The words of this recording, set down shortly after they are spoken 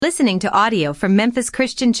Listening to audio from Memphis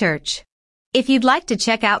Christian Church. If you'd like to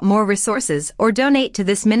check out more resources or donate to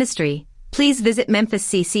this ministry, please visit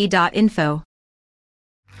memphiscc.info.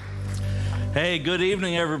 Hey, good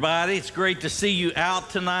evening, everybody. It's great to see you out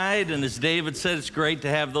tonight. And as David said, it's great to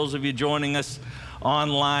have those of you joining us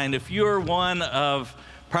online. If you're one of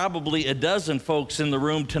probably a dozen folks in the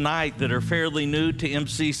room tonight that are fairly new to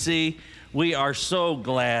MCC, we are so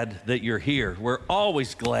glad that you're here. We're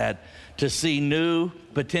always glad to see new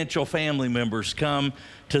potential family members come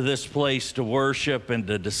to this place to worship and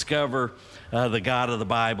to discover the God of the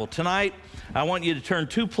Bible. Tonight, I want you to turn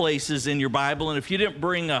two places in your Bible, and if you didn't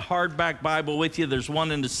bring a hardback Bible with you, there's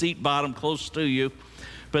one in the seat bottom close to you.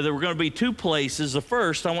 But there were going to be two places. The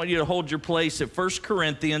first, I want you to hold your place at 1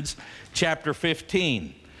 Corinthians chapter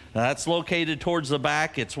 15. Now, that's located towards the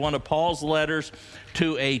back. It's one of Paul's letters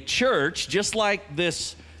to a church just like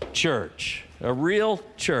this church, a real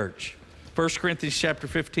church. 1 Corinthians chapter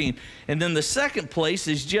 15. And then the second place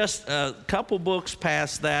is just a couple books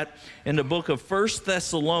past that in the book of 1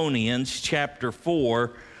 Thessalonians chapter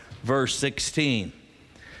 4, verse 16.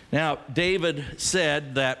 Now, David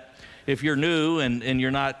said that if you're new and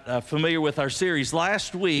you're not familiar with our series,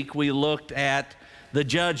 last week we looked at the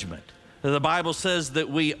judgment. The Bible says that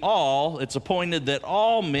it's appointed that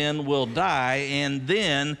all men will die and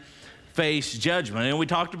then face judgment. And we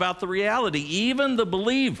talked about the reality, even the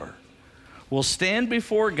believer will stand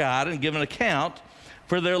before God and give an account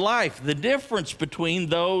for their life. The difference between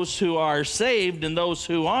those who are saved and those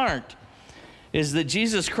who aren't is that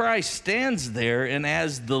Jesus Christ stands there, and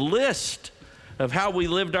as the list of how we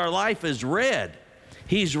lived our life is read,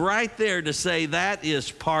 he's right there to say that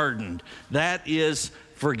is pardoned, that is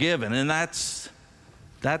forgiven, and that's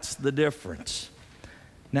the difference.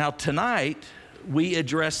 Now tonight, we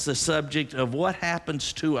address the subject of what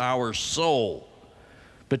happens to our soul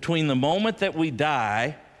between the moment that we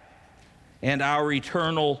die and our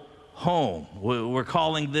eternal home. We're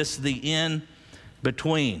calling this the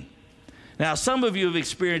in-between. Now, some of you have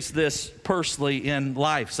experienced this personally in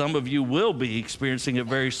life. Some of you will be experiencing it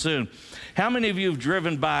very soon. How many of you have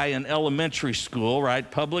driven by an elementary school, right,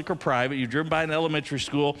 public or private? You've driven by an elementary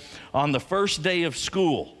school on the first day of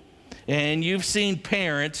school, and you've seen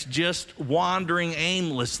parents just wandering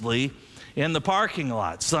aimlessly in the parking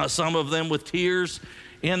lot, some of them with tears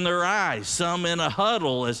in their eyes, some in a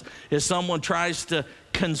huddle as someone tries to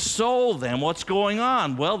console them. What's going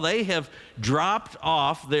on? Well, they have dropped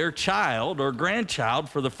off their child or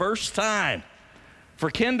grandchild for the first time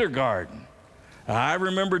for kindergarten. I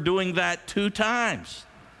remember doing that 2 times.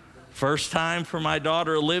 First time for my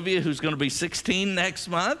daughter Olivia, who's going to be 16 next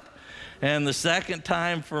month, and the second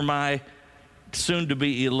time for my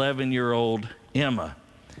soon-to-be 11-year-old Emma.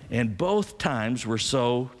 And both times were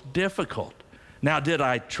so difficult. Now, did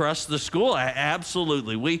I trust the school?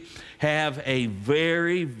 Absolutely. We have a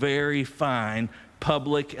very, very fine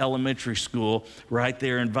public elementary school right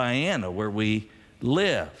there in Vienna where we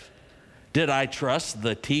live. Did I trust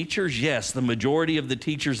the teachers? Yes, the majority of the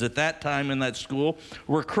teachers at that time in that school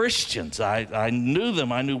were Christians. I knew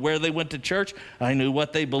them. I knew where they went to church. I knew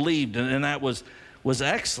what they believed, and that was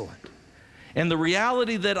excellent. And the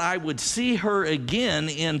reality that I would see her again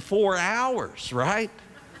in 4 hours, right?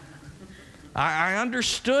 I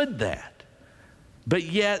understood that. But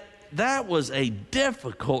yet, that was a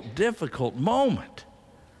difficult moment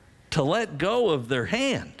to let go of their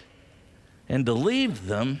hand and to leave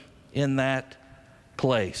them in that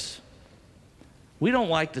place. We don't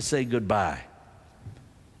like to say goodbye.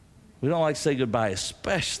 We don't like to say goodbye,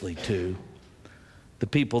 especially to the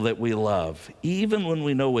people that we love, even when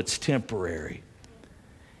we know it's temporary.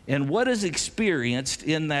 And what is experienced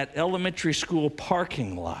in that elementary school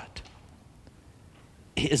parking lot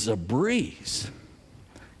is a breeze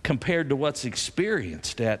compared to what's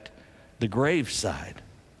experienced at the graveside,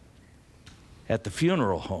 at the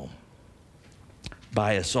funeral home,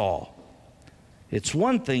 by us all. It's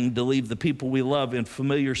one thing to leave the people we love in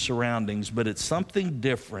familiar surroundings, but it's something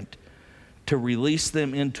different to release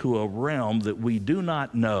them into a realm that we do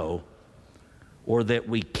not know or that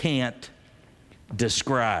we can't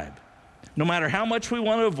describe. No matter how much we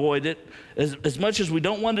want to avoid it, as much as we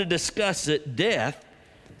don't want to discuss it, death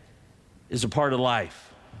is a part of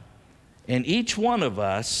life. And each one of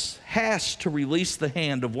us has to release the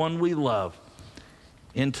hand of one we love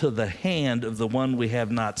into the hand of the one we have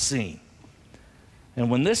not seen. And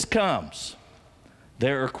when this comes,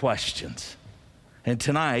 there are questions. And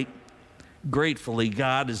tonight, gratefully,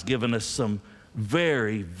 God has given us some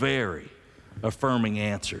very, very affirming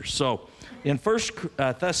answers. So in 1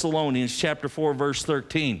 Thessalonians chapter 4, verse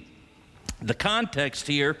 13, the context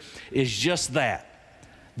here is just that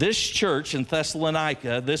this church in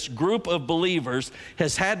Thessalonica, this group of believers,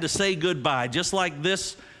 has had to say goodbye, just like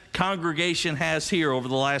this congregation has here over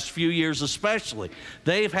the last few years especially.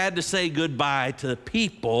 They've had to say goodbye to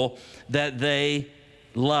people that they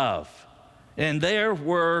love. And there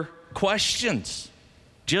were questions,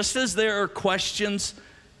 just as there are questions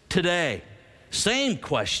today. Same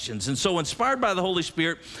questions. And so, inspired by the Holy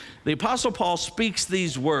Spirit, the Apostle Paul speaks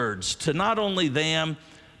these words to not only them,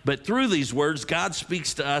 but through these words, God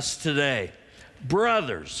speaks to us today.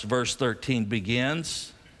 Brothers, verse 13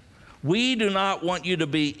 begins, we do not want you to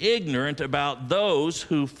be ignorant about those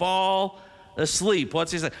who fall asleep.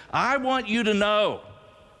 What's he saying? I want you to know.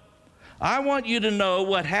 I want you to know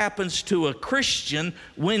what happens to a Christian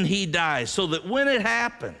when he dies, so that when it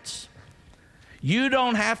happens, you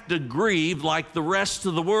don't have to grieve like the rest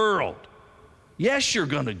of the world. Yes, you're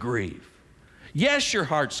going to grieve. Yes, your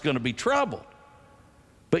heart's going to be troubled.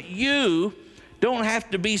 But you don't have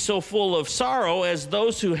to be so full of sorrow as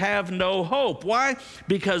those who have no hope. Why?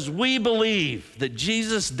 Because we believe that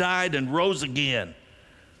Jesus died and rose again.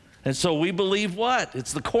 And so we believe what?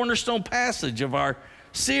 It's the cornerstone passage of our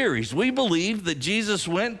series. We believe that Jesus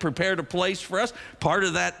went and prepared a place for us. Part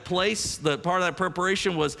of that place, part of that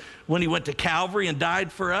preparation was when he went to Calvary and died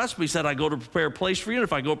for us. But he said, I go to prepare a place for you. And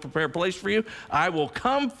if I go prepare a place for you, I will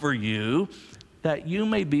come for you that you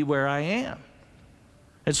may be where I am.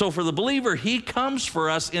 And so for the believer, he comes for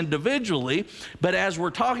us individually, but as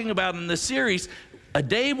we're talking about in this series, a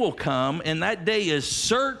day will come, and that day is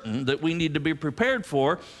certain that we need to be prepared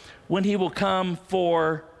for, when he will come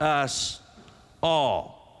for us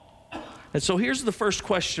all. And so here's the first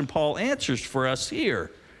question Paul answers for us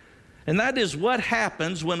here, and that is, what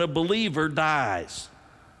happens when a believer dies?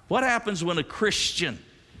 What happens when a Christian,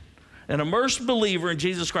 an immersed believer in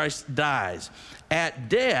Jesus Christ, dies? At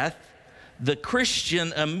death, the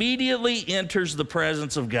Christian immediately enters the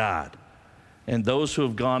presence of God and those who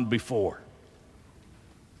have gone before.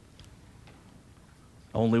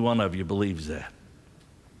 Only one of you believes that.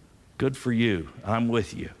 Good for you. I'm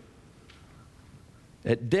with you.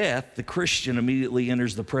 At death, the Christian immediately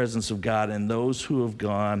enters the presence of God and those who have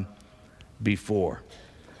gone before.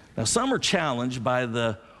 Now, some are challenged by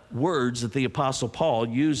the words that the Apostle Paul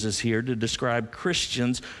uses here to describe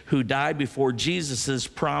Christians who die before Jesus'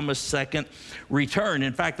 promised second return.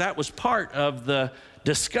 In fact, that was part of the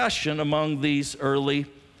discussion among these early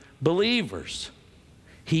believers.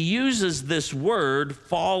 He uses this word,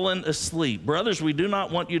 fallen asleep. Brothers, we do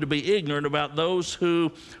not want you to be ignorant about those who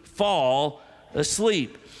fall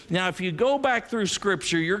asleep. Now, if you go back through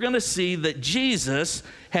Scripture, you're going to see that Jesus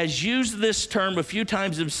has used this term a few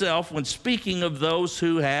times himself when speaking of those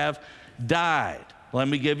who have died. Let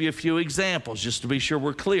me give you a few examples just to be sure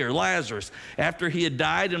we're clear. Lazarus, after he had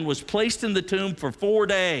died and was placed in the tomb for 4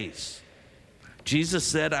 days, Jesus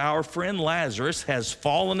said, our friend Lazarus has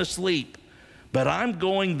fallen asleep, but I'm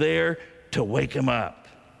going there to wake him up.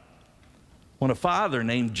 When a father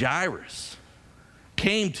named Jairus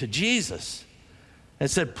came to Jesus and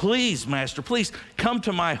said, please, Master, please come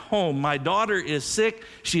to my home. My daughter is sick.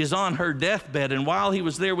 She is on her deathbed. And while he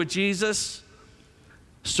was there with Jesus,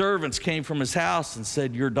 servants came from his house and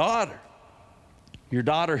said, your daughter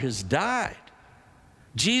has died.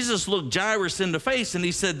 Jesus looked Jairus in the face and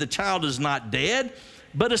he said, the child is not dead,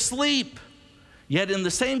 but asleep. Yet in the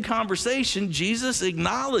same conversation, Jesus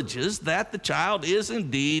acknowledges that the child is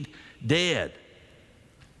indeed dead.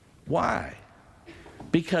 Why?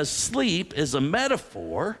 Because sleep is a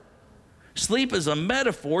metaphor. Sleep is a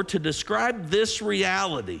metaphor to describe this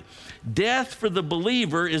reality. Death for the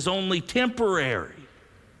believer is only temporary.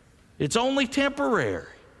 It's only temporary.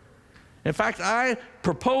 In fact, I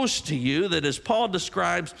propose to you that as Paul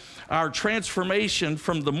describes our transformation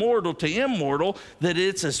from the mortal to immortal, that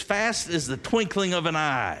it's as fast as the twinkling of an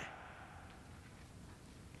eye.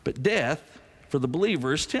 But death for the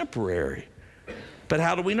believer is temporary. But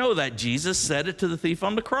how do we know that? Jesus said it to the thief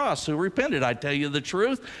on the cross who repented. I tell you the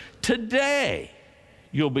truth, today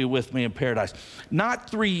you'll be with me in paradise. Not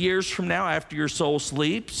 3 years from now after your soul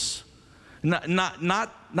sleeps, not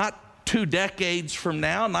 2 decades from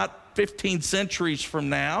now, not 15 centuries from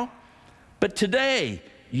now, but today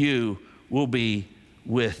you will be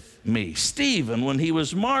with me. Stephen, when he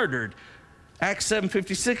was martyred, Acts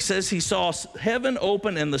 7:56 says he saw heaven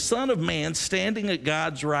open and the Son of Man standing at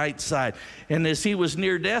God's right side. And as he was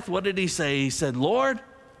near death, what did he say? He said, Lord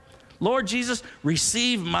Jesus,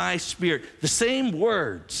 receive my spirit. The same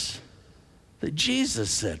words that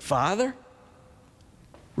Jesus said, Father,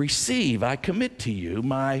 receive, I commit to you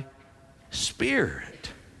my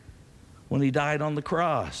spirit, when he died on the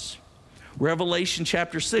cross. Revelation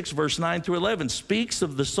chapter 6, verse 9 through 11 speaks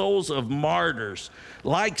of the souls of martyrs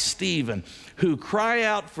like Stephen who cry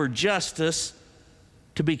out for justice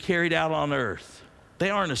to be carried out on earth. They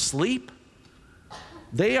aren't asleep.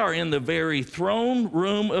 They are in the very throne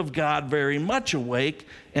room of God, very much awake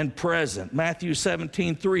and present. Matthew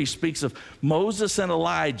 17:3 speaks of Moses and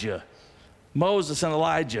Elijah,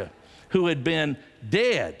 who had been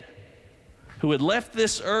dead, who had left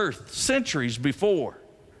this earth centuries before.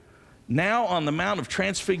 Now on the Mount of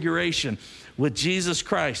Transfiguration with Jesus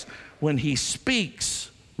Christ, when he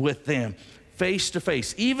speaks with them face to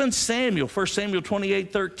face. Even Samuel, 1 Samuel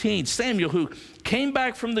 28:13, Samuel, who came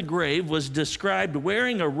back from the grave, was described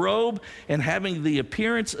wearing a robe and having the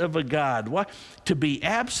appearance of a god. Why? To be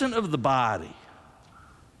absent of the body,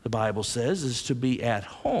 the Bible says, is to be at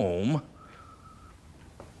home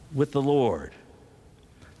with the Lord.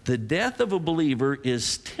 The death of a believer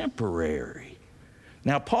is temporary.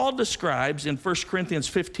 Now, Paul describes in 1 Corinthians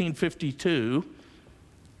 15:52,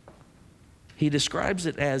 he describes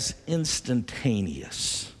it as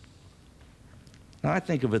instantaneous. Now, I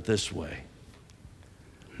think of it this way.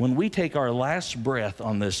 When we take our last breath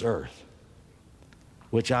on this earth,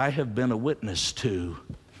 which I have been a witness to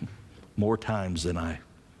more times than I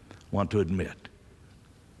want to admit,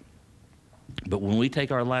 but when we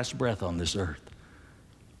take our last breath on this earth,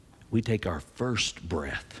 we take our first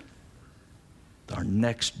breath, our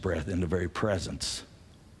next breath in the very presence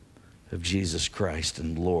of Jesus Christ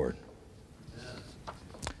and Lord.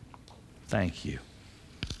 Thank you.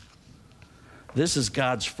 This is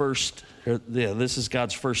God's first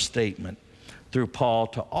statement through Paul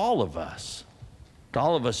to all of us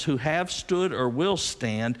who have stood or will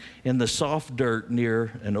stand in the soft dirt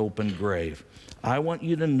near an open grave. I want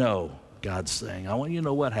you to know, God's saying, I want you to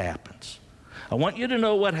know what happens. I want you to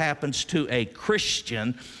know what happens to a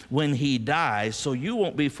Christian when he dies, so you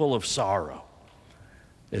won't be full of sorrow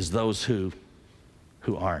as those who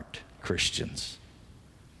aren't Christians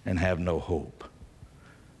and have no hope.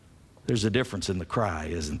 There's a difference in the cry,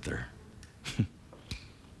 isn't there?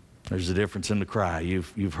 There's a difference in the cry.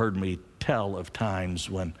 You've heard me tell of times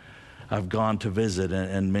when I've gone to visit,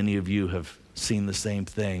 and many of you have seen the same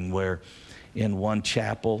thing, where in one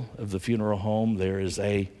chapel of the funeral home there is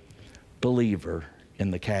a believer in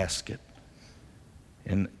the casket,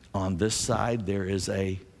 and on this side there is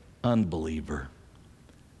a unbeliever.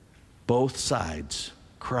 Both sides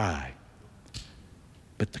cry,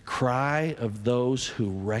 but the cry of those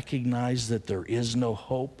who recognize that there is no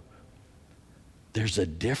hope, there's a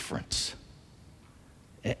difference,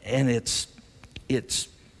 and it's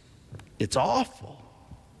awful.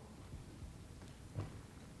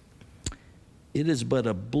 It is but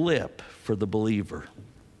a blip for the believer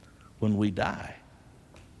when we die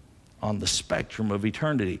on the spectrum of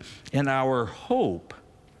eternity. And our hope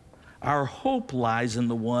lies in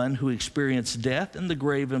the one who experienced death in the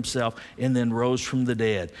grave himself and then rose from the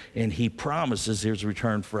dead. And he promises his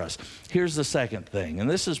return for us. Here's the second thing, and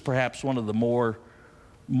this is perhaps one of the more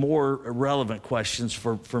relevant questions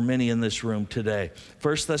for many in this room today.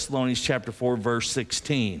 1 Thessalonians chapter 4, verse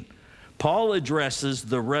 16. Paul addresses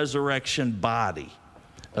the resurrection body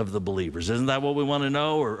of the believers. Isn't that what we want to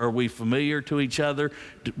know? Or are we familiar to each other?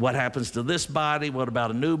 What happens to this body? What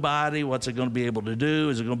about a new body? What's it going to be able to do?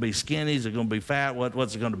 Is it going to be skinny? Is it going to be fat?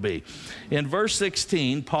 What's it going to be? In verse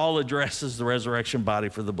 16, Paul addresses the resurrection body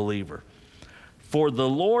for the believer. For the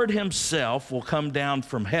Lord himself will come down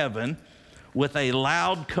from heaven with a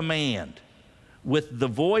loud command, with the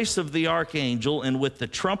voice of the archangel, and with the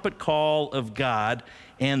trumpet call of God,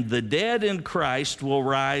 and the dead in Christ will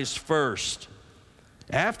rise first.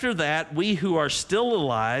 After that, we who are still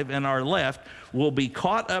alive and are left will be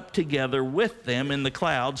caught up together with them in the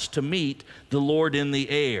clouds to meet the Lord in the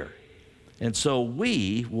air. And so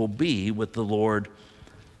we will be with the Lord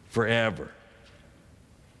forever.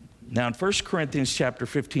 Now in 1 Corinthians chapter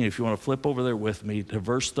 15, if you want to flip over there with me to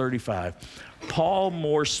verse 35, Paul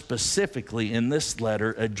more specifically in this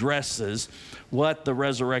letter addresses what the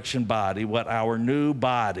resurrection body, what our new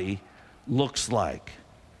body looks like,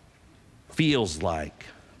 feels like,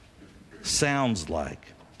 sounds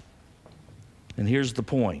like. And here's the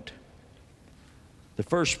point. The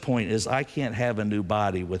first point is I can't have a new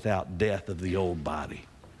body without death of the old body.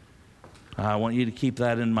 I want you to keep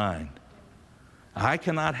that in mind. I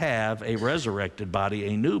cannot have a resurrected body,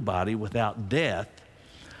 a new body, without death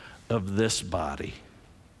of this body.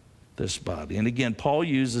 This body. And again, Paul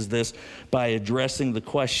uses this by addressing the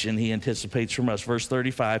question he anticipates from us. Verse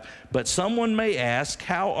 35, but someone may ask,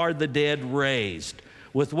 how are the dead raised?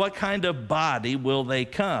 With what kind of body will they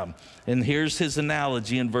come? And here's his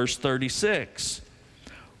analogy in verse 36.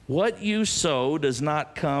 What you sow does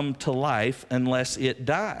not come to life unless it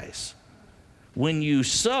dies. When you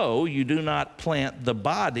sow, you do not plant the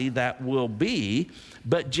body that will be,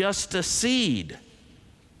 but just a seed,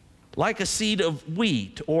 like a seed of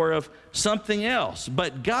wheat or of something else.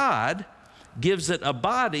 But God gives it a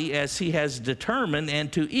body as he has determined,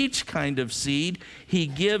 and to each kind of seed, he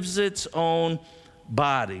gives its own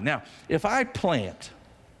body. Now, if I plant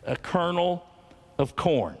a kernel of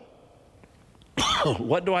corn,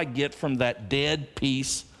 what do I get from that dead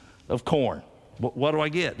piece of corn? What do I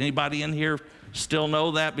get? Anybody in here still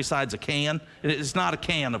know that besides a can? It's not a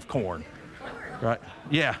can of corn, right?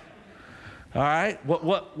 Yeah. All right.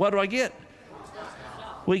 What do I get?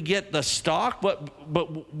 We get the stalk, but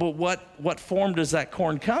what form does that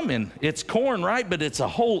corn come in? It's corn, right? But it's a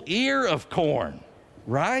whole ear of corn,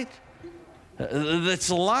 right? That's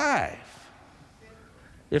alive.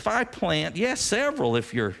 If I plant, yes, several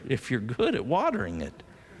if you're good at watering it.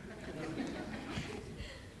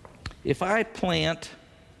 If I plant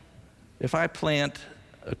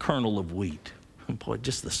a kernel of wheat, boy,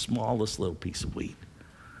 just the smallest little piece of wheat,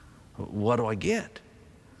 what do I get?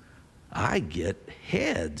 I get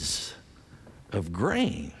heads of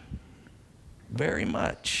grain. Very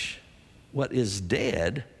much. What is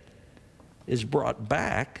dead is brought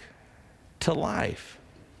back to life.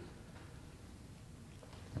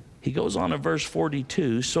 He goes on in verse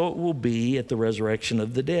 42, so it will be at the resurrection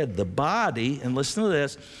of the dead. The body, and listen to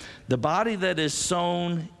this, the body that is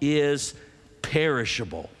sown is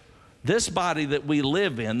perishable. This body that we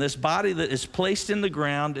live in, this body that is placed in the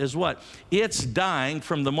ground is what? It's dying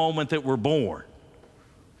from the moment that we're born.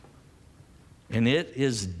 And it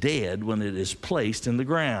is dead when it is placed in the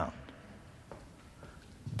ground.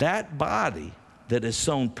 That body that is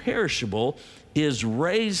sown perishable is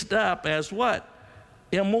raised up as what?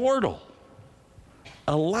 Immortal,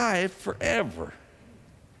 alive forever,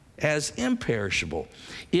 as imperishable.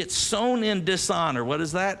 It's sown in dishonor. What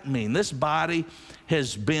does that mean? This body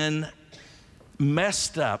has been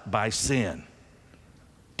messed up by sin,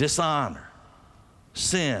 dishonor,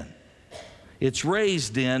 sin. It's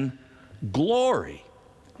raised in glory.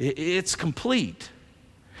 It's complete.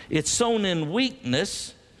 It's sown in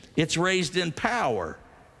weakness. It's raised in power.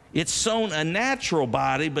 It's sown a natural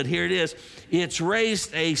body, but here it is. It's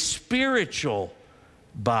raised a spiritual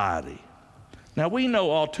body. Now, we know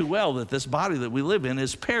all too well that this body that we live in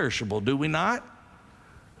is perishable, do we not?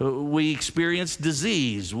 We experience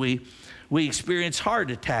disease. We experience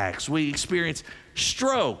heart attacks. We experience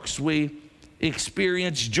strokes. We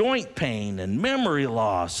experience joint pain and memory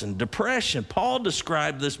loss and depression. Paul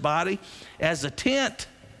described this body as a tent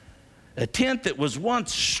that was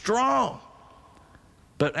once strong,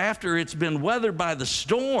 but after it's been weathered by the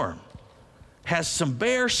storm, has some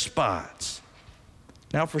bare spots.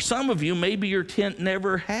 Now, for some of you, maybe your tent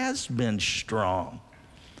never has been strong.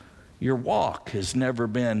 Your walk has never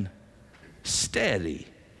been steady.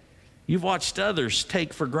 You've watched others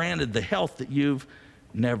take for granted the health that you've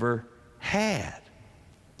never had.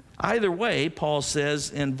 Either way, Paul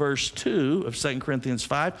says in verse 2 of 2 Corinthians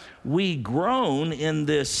 5, we groan in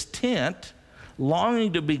this tent,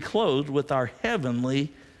 longing to be clothed with our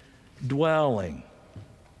heavenly dwelling.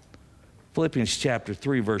 Philippians chapter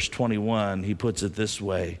 3, verse 21, he puts it this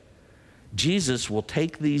way. Jesus will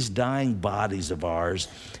take these dying bodies of ours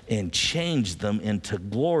and change them into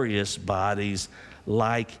glorious bodies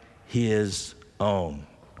like his own.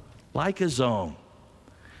 Like his own.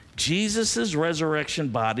 Jesus' resurrection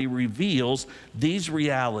body reveals these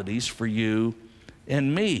realities for you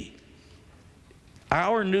and me.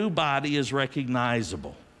 Our new body is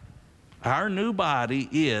recognizable. Our new body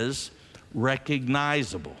is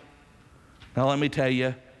recognizable. Now let me tell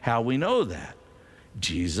you how we know that.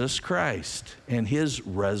 Jesus Christ and his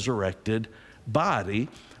resurrected body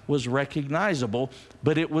was recognizable,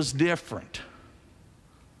 but it was different.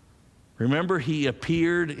 Remember, he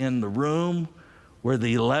appeared in the room where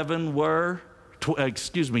the 11 were,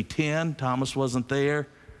 10, Thomas wasn't there,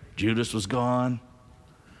 Judas was gone.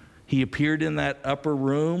 He appeared in that upper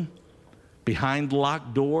room behind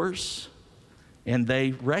locked doors, and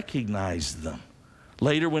they recognized them.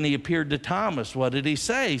 Later, when he appeared to Thomas, what did he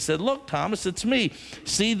say? He said, look, Thomas, it's me.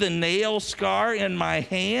 See the nail scar in my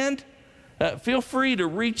hand? Feel free to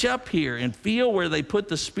reach up here and feel where they put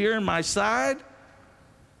the spear in my side.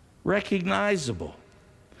 Recognizable.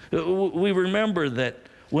 We remember that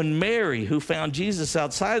when Mary, who found Jesus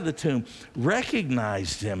outside the tomb,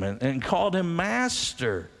 recognized him and called him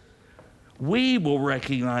Master, we will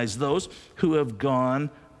recognize those who have gone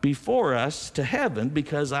before us to heaven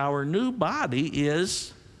because our new body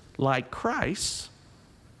is, like Christ's,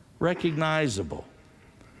 recognizable.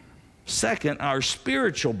 Second, our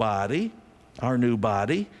spiritual body, our new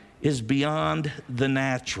body, is beyond the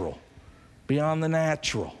natural. Beyond the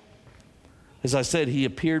natural. As I said, he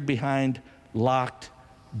appeared behind locked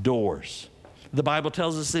doors. The Bible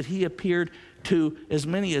tells us that he appeared to as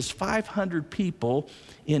many as 500 people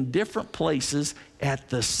in different places at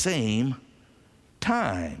the same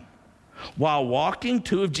time. While walking,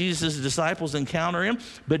 two of Jesus' disciples encounter him,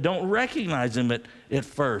 but don't recognize him at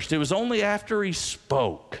first. It was only after he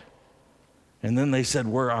spoke. And then they said,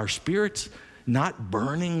 were our spirits not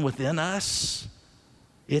burning within us?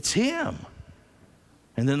 It's him.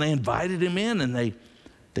 And then they invited him in, and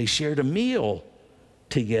they shared a meal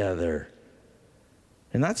together.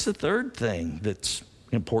 And that's the third thing that's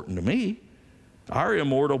important to me. Our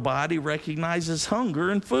immortal body recognizes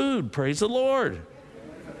hunger and food. Praise the Lord.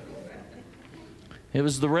 It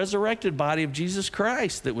was the resurrected body of Jesus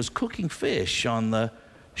Christ that was cooking fish on the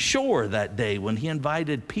shore that day when he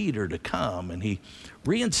invited Peter to come, and he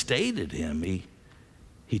reinstated him.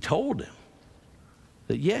 He told him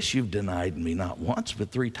that, yes, you've denied me not once but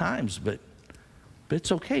 3 times, but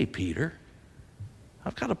it's okay, Peter.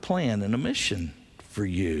 I've got a plan and a mission for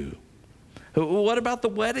you. What about the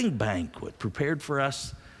wedding banquet prepared for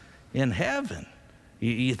us in heaven?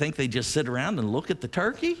 You think they just sit around and look at the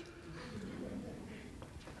turkey?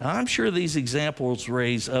 I'm sure these examples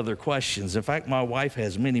raise other questions. In fact, my wife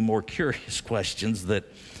has many more curious questions that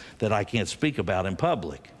I can't speak about in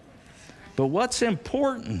public. But what's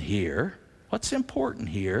important here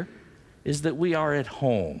is that we are at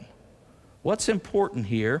home. What's important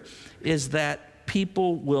here is that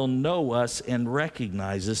people will know us and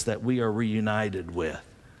recognize us, that we are reunited with.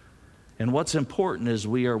 And what's important is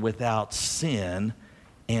we are without sin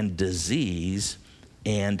and disease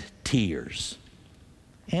and tears.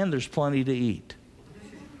 And there's plenty to eat.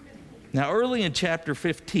 Now, early in chapter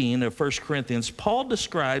 15 of 1 Corinthians, Paul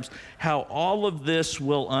describes how all of this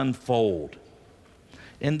will unfold.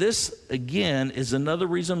 And this, again, is another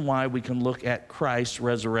reason why we can look at Christ's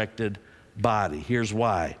resurrected body. Here's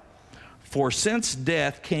why. For since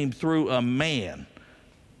death came through a man,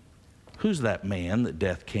 who's that man that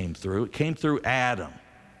death came through? It came through Adam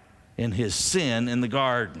in his sin in the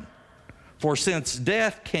garden. For since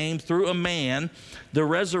death came through a man, the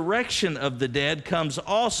resurrection of the dead comes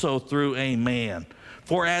also through a man.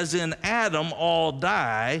 For as in Adam all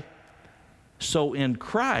die, so in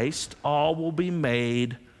Christ all will be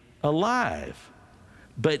made alive,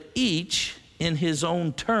 but each in his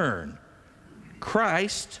own turn.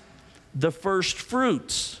 Christ, the first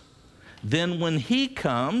fruits. Then when he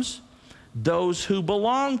comes, those who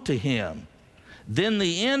belong to him. Then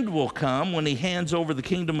the end will come when he hands over the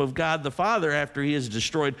kingdom of God the Father after he has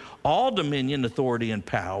destroyed all dominion, authority, and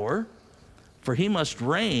power. For he must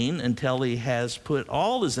reign until he has put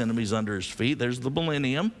all his enemies under his feet. There's the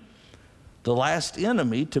millennium. The last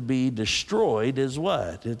enemy to be destroyed is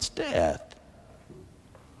what? It's death.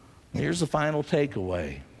 Here's the final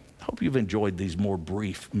takeaway. I hope you've enjoyed these more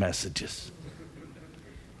brief messages.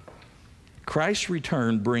 Christ's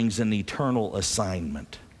return brings an eternal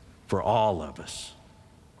assignment for all of us.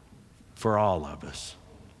 For all of us.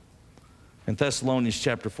 In Thessalonians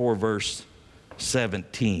chapter 4, verse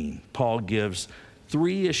 17, Paul gives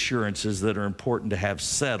 3 assurances that are important to have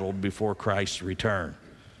settled before Christ's return.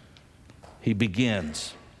 He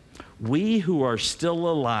begins, we who are still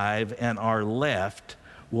alive and are left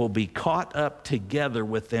will be caught up together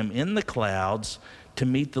with them in the clouds to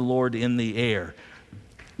meet the Lord in the air.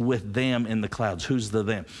 With them in the clouds. Who's the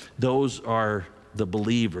them? Those are the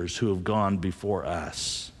believers who have gone before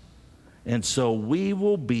us. And so we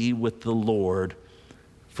will be with the Lord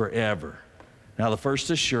forever. Now, the first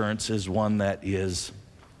assurance is one that's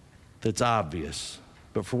obvious.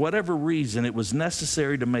 But for whatever reason, it was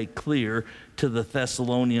necessary to make clear to the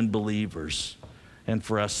Thessalonian believers and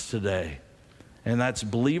for us today. And that's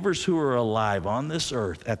believers who are alive on this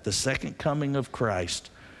earth at the second coming of Christ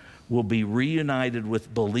will be reunited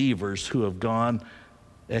with believers who have gone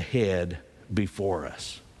ahead before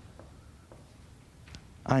us.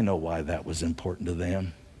 I know why that was important to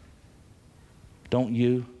them. Don't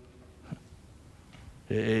you?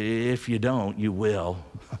 If you don't, you will.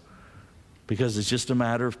 Because it's just a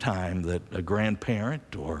matter of time that a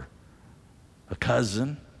grandparent or a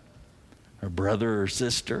cousin or brother or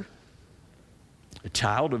sister, a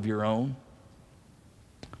child of your own,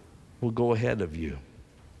 will go ahead of you.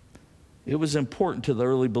 It was important to the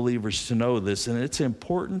early believers to know this, and it's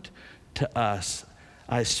important to us.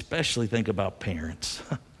 I especially think about parents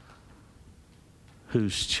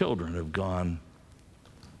whose children have gone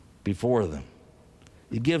before them.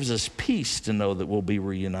 It gives us peace to know that we'll be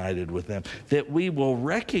reunited with them, that we will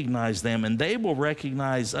recognize them and they will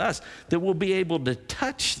recognize us, that we'll be able to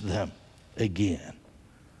touch them again,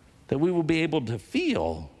 that we will be able to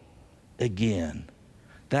feel again,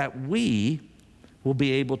 that we will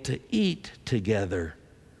be able to eat together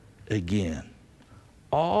again.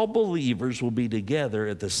 All believers will be together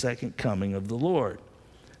at the second coming of the Lord.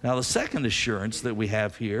 Now, the second assurance that we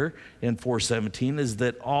have here in 4:17 is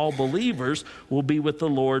that all believers will be with the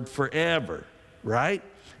Lord forever, right?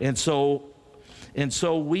 And so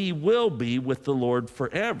we will be with the Lord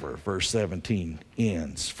forever, verse 17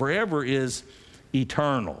 ends. Forever is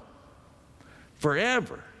eternal.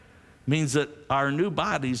 Forever means that our new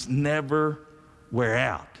bodies never wear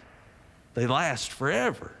out. They last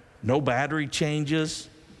forever. No battery changes.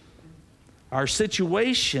 Our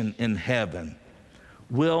situation in heaven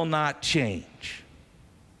will not change.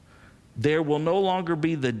 There will no longer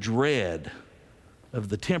be the dread of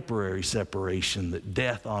the temporary separation that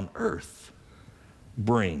death on earth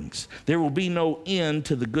brings. There will be no end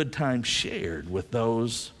to the good times shared with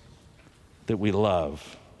those that we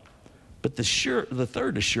love. But the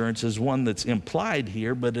third assurance is one that's implied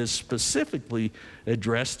here, but is specifically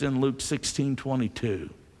addressed in Luke 16:22.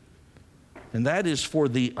 And that is for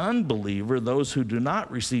the unbeliever, those who do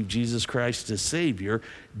not receive Jesus Christ as Savior,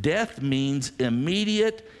 death means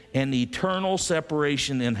immediate and eternal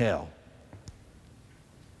separation in hell.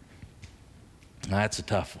 Now, that's a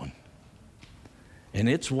tough one. And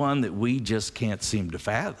it's one that we just can't seem to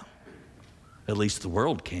fathom. At least the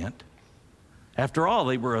world can't. After all,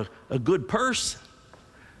 they were a good person.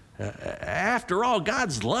 After all,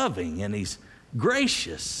 God's loving and He's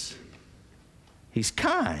gracious. He's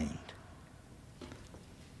kind.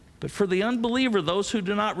 But for the unbeliever, those who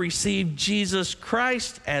do not receive Jesus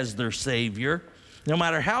Christ as their Savior, no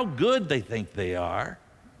matter how good they think they are,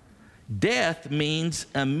 death means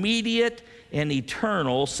immediate and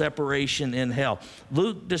eternal separation in hell.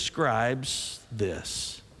 Luke describes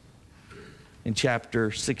this in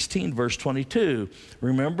chapter 16, verse 22.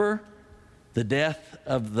 Remember the death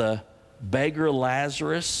of the beggar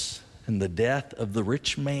Lazarus and the death of the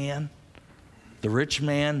rich man? The rich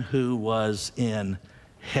man who was in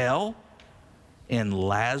hell, and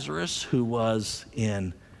Lazarus who was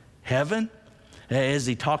in heaven, as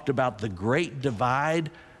he talked about the great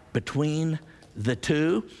divide between the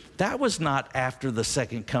two. That was not after the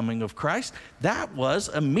second coming of Christ. That was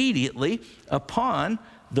immediately upon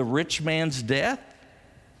the rich man's death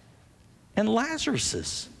and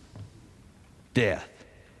Lazarus's death.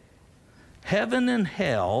 Heaven and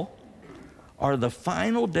hell are the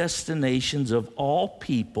final destinations of all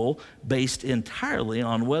people based entirely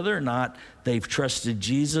on whether or not they've trusted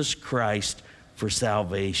Jesus Christ for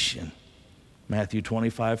salvation. Matthew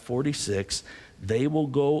 25:46, they will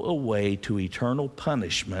go away to eternal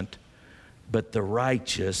punishment, but the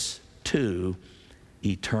righteous to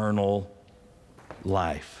eternal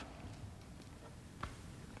life.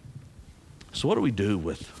 So what do we do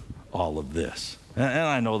with all of this? And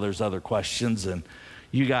I know there's other questions, and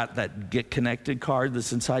you got that Get Connected card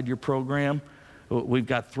that's inside your program. We've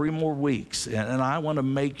got 3 more weeks, and I want to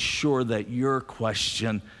make sure that your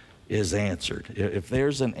question is answered. If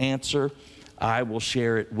there's an answer, I will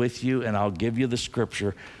share it with you, and I'll give you the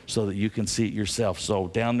scripture so that you can see it yourself. So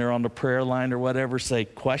down there on the prayer line or whatever, say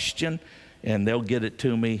question, and they'll get it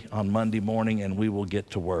to me on Monday morning, and we will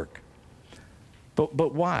get to work.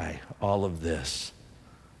 But why all of this?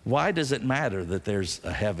 Why does it matter that there's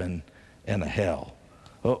a heaven and a hell?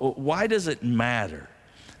 Why does it matter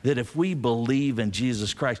that if we believe in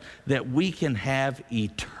Jesus Christ, that we can have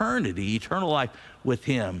eternity, eternal life with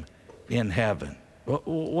Him in heaven?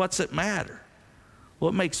 What's it matter? Well,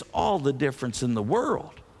 it makes all the difference in the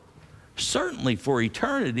world. Certainly for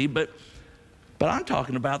eternity, but I'm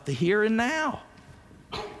talking about the here and now.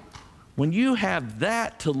 When you have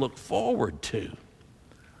that to look forward to,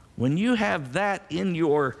 when you have that in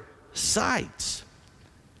your sights,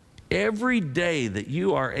 every day that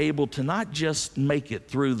you are able to not just make it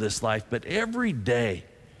through this life, but every day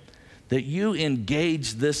that you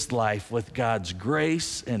engage this life with God's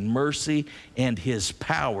grace and mercy and His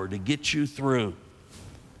power to get you through,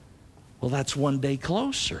 well, that's one day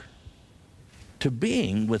closer to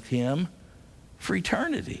being with Him for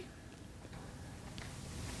eternity.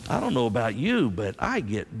 I don't know about you, but I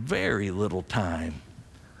get very little time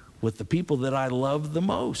with the people that I love the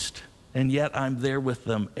most. And yet I'm there with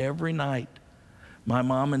them every night. My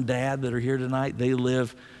mom and dad that are here tonight, they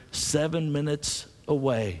live 7 minutes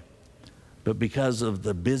away. But because of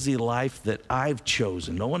the busy life that I've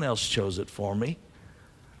chosen, no one else chose it for me,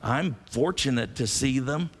 I'm fortunate to see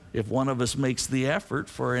them if one of us makes the effort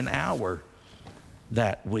for an hour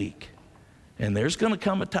that week. And there's going to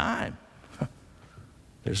come a time.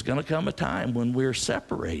 There's going to come a time when we're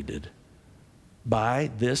separated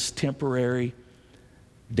by this temporary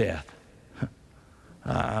death.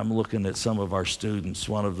 I'm looking at some of our students,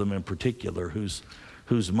 one of them in particular,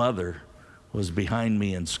 whose mother was behind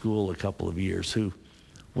me in school a couple of years, who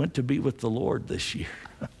went to be with the Lord this year.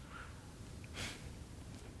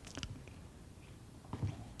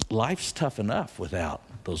 Life's tough enough without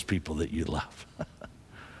those people that you love.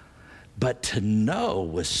 But to know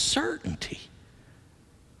with certainty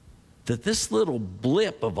that this little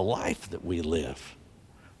blip of a life that we live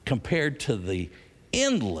compared to the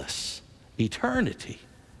endless eternity,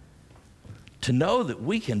 to know that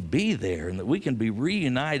we can be there and that we can be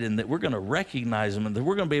reunited and that we're going to recognize them and that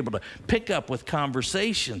we're going to be able to pick up with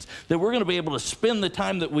conversations, that we're going to be able to spend the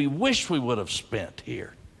time that we wish we would have spent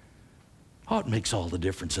here. Oh, it makes all the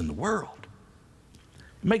difference in the world.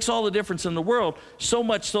 It makes all the difference in the world, so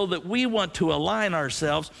much so that we want to align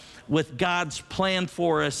ourselves with God's plan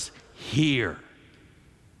for us here.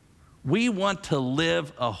 We want to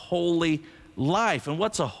live a holy life. And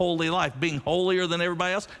what's a holy life? Being holier than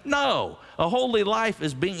everybody else? No. A holy life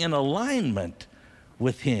is being in alignment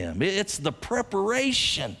with Him. It's the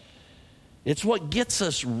preparation. It's what gets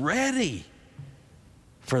us ready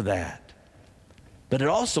for that. But it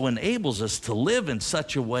also enables us to live in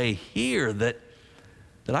such a way here that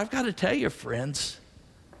I've got to tell you, friends,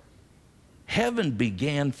 heaven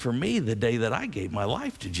began for me the day that I gave my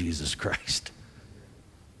life to Jesus Christ.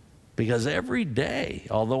 Because every day,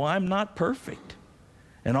 although I'm not perfect,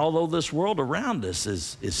 and although this world around us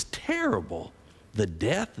is terrible, the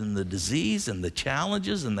death and the disease and the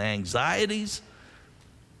challenges and the anxieties,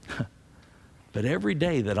 but every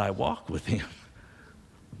day that I walk with Him,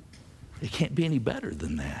 it can't be any better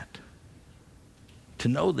than that. To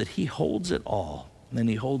know that He holds it all, and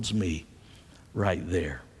He holds me right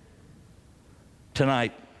there.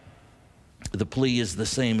 Tonight, the plea is the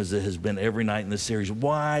same as it has been every night in this series.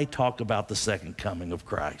 Why talk about the second coming of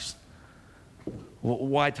Christ?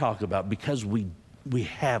 Why talk about it? Because we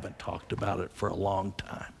haven't talked about it for a long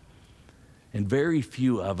time. And very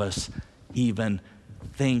few of us even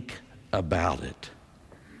think about it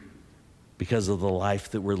because of the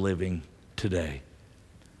life that we're living today.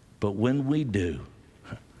 But when we do,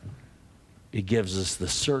 it gives us the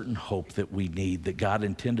certain hope that we need, that God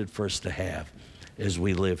intended for us to have as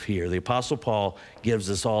we live here. The Apostle Paul gives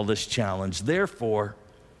us all this challenge. Therefore,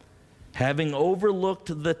 having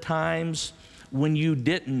overlooked the times when you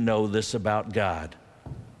didn't know this about God,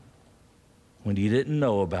 when you didn't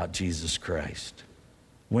know about Jesus Christ,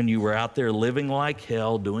 when you were out there living like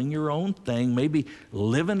hell, doing your own thing, maybe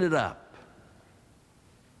living it up,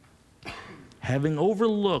 having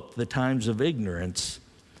overlooked the times of ignorance,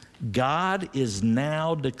 God is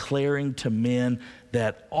now declaring to men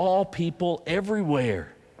that all people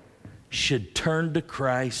everywhere should turn to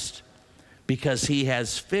Christ, because He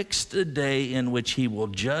has fixed a day in which He will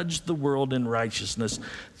judge the world in righteousness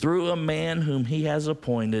through a man whom He has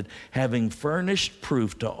appointed, having furnished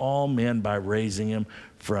proof to all men by raising Him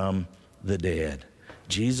from the dead.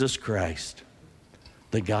 Jesus Christ,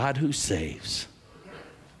 the God who saves,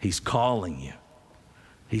 He's calling you.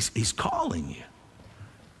 He's calling you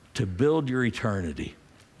to build your eternity,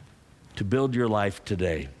 to build your life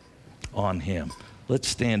today on Him. Let's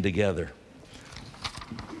stand together.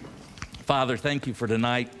 Father, thank You for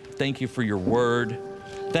tonight. Thank You for Your word.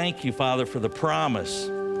 Thank You, Father, for the promise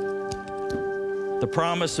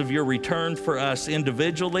of Your return for us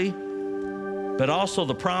individually, but also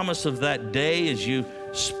the promise of that day as You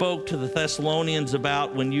spoke to the Thessalonians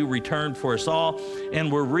about when You returned for us all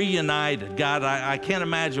and we're reunited. God, I can't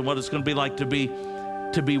imagine what it's going to be like to be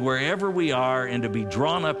wherever we are and to be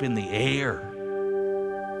drawn up in the air.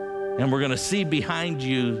 And we're going to see behind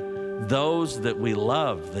You those that we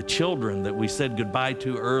love, the children that we said goodbye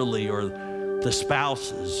to early, or the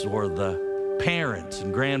spouses, or the parents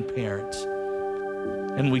and grandparents.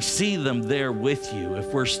 And we see them there with You if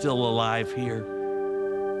we're still alive here.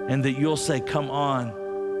 And that You'll say, come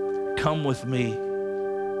on, come with me.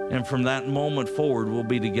 And from that moment forward, we'll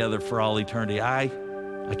be together for all eternity. I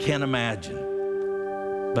can't imagine.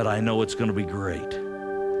 But I know it's going to be great,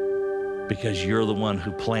 because You're the one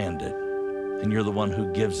who planned it, and You're the one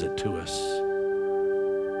who gives it to us.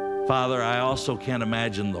 Father, I also can't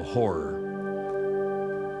imagine the horror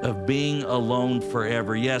of being alone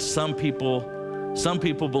forever. Yes, some people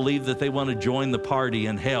believe that they want to join the party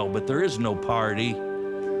in hell, but there is no party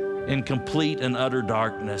in complete and utter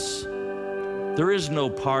darkness. There is no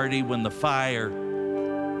party when the fire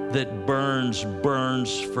that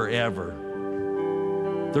burns forever.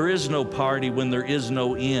 There is no party when there is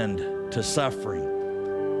no end to suffering.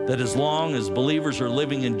 that as long as believers are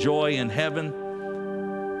living in joy in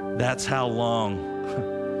heaven, that's how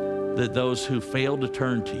long that those who fail to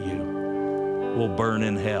turn to you will burn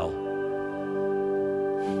in hell.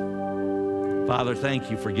 Father,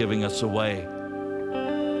 thank you for giving us a way,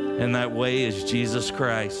 and that way is Jesus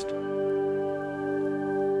Christ.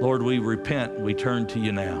 Lord, we repent, we turn to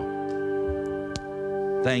you now.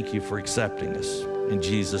 Thank you for accepting us, in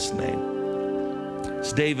Jesus' name.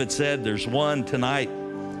 As David said, there's one tonight,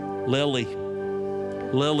 Lily.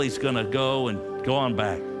 Lily's gonna go on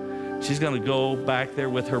back. She's gonna go back there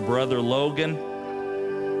with her brother Logan.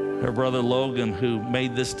 Her brother Logan, who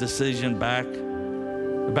made this decision back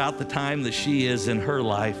about the time that she is in her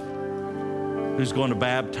life, who's going to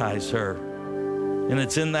baptize her. And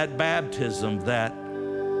it's in that baptism that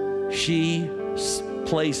she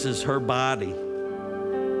places her body,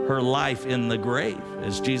 her life in the grave,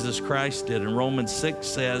 as Jesus Christ did. And Romans 6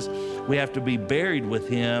 says we have to be buried with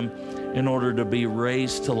him in order to be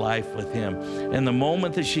raised to life with him. And the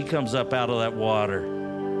moment that she comes up out of that water,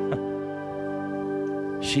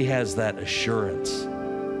 she has that assurance,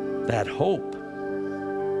 that hope,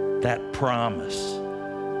 that promise.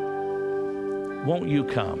 Won't you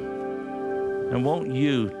come? And won't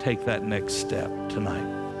you take that next step tonight?